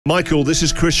Michael, this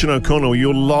is Christian O'Connell.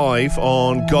 You're live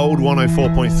on Gold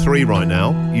 104.3 right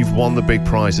now. You've won the big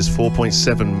prize. It's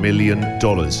 $4.7 million.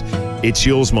 It's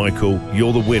yours, Michael.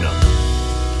 You're the winner.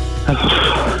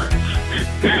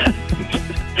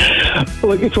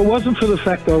 Look, if it wasn't for the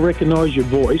fact I recognise your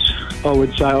voice, I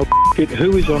would say, oh, it,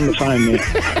 who is on the phone now?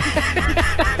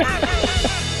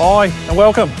 Hi, and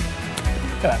welcome.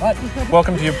 G'day, mate.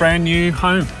 Welcome to your brand new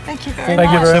home. Thank you very much.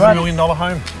 Thank you very much. $7 million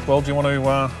home. Well, do you want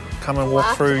to come and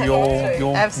walk through your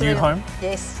new home?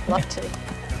 Yes, love to.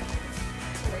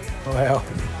 Wow.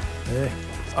 Yeah.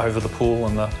 Over the pool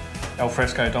and the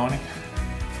alfresco dining.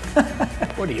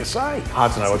 What do you say?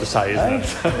 Hard to know what to say,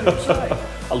 isn't it?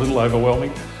 A little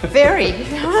overwhelming. Very.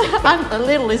 A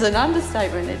little is an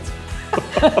understatement. It's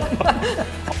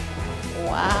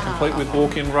wow. Complete with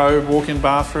walk-in robe, walk-in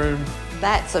bathroom.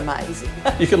 That's amazing.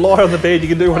 You can lie on the bed, you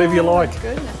can do whatever you like. Oh,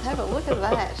 goodness, have a look at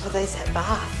that. There's that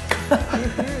bath.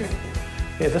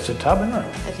 Yeah, that's a tub, isn't it?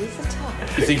 It is a tub.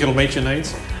 You think it'll meet your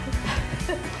needs?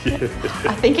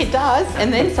 I think it does,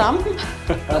 and then some.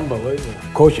 Unbelievable.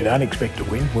 Of course, you don't expect to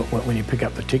win when you pick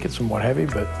up the tickets and what have you,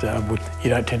 but you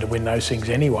don't tend to win those things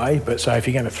anyway. But so if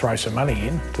you're going to throw some money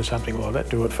in to something like that,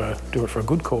 do it for a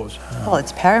good cause. Well,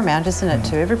 it's paramount, isn't it,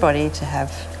 to everybody to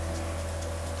have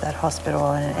that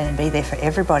hospital and be there for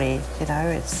everybody. You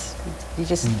know,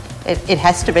 it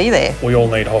has to be there. We all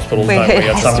need hospitals, don't we,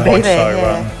 at some point?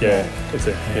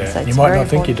 So you might not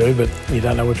think you do, but you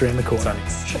don't know what's around the corner.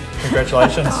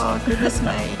 Congratulations. Oh, goodness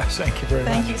me. Thank you very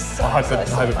much. Thank you so much. I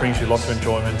hope it brings you lots of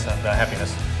enjoyment and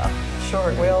happiness.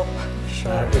 Sure it will.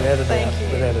 Sure. Without a doubt.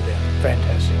 Without a doubt.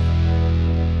 Fantastic.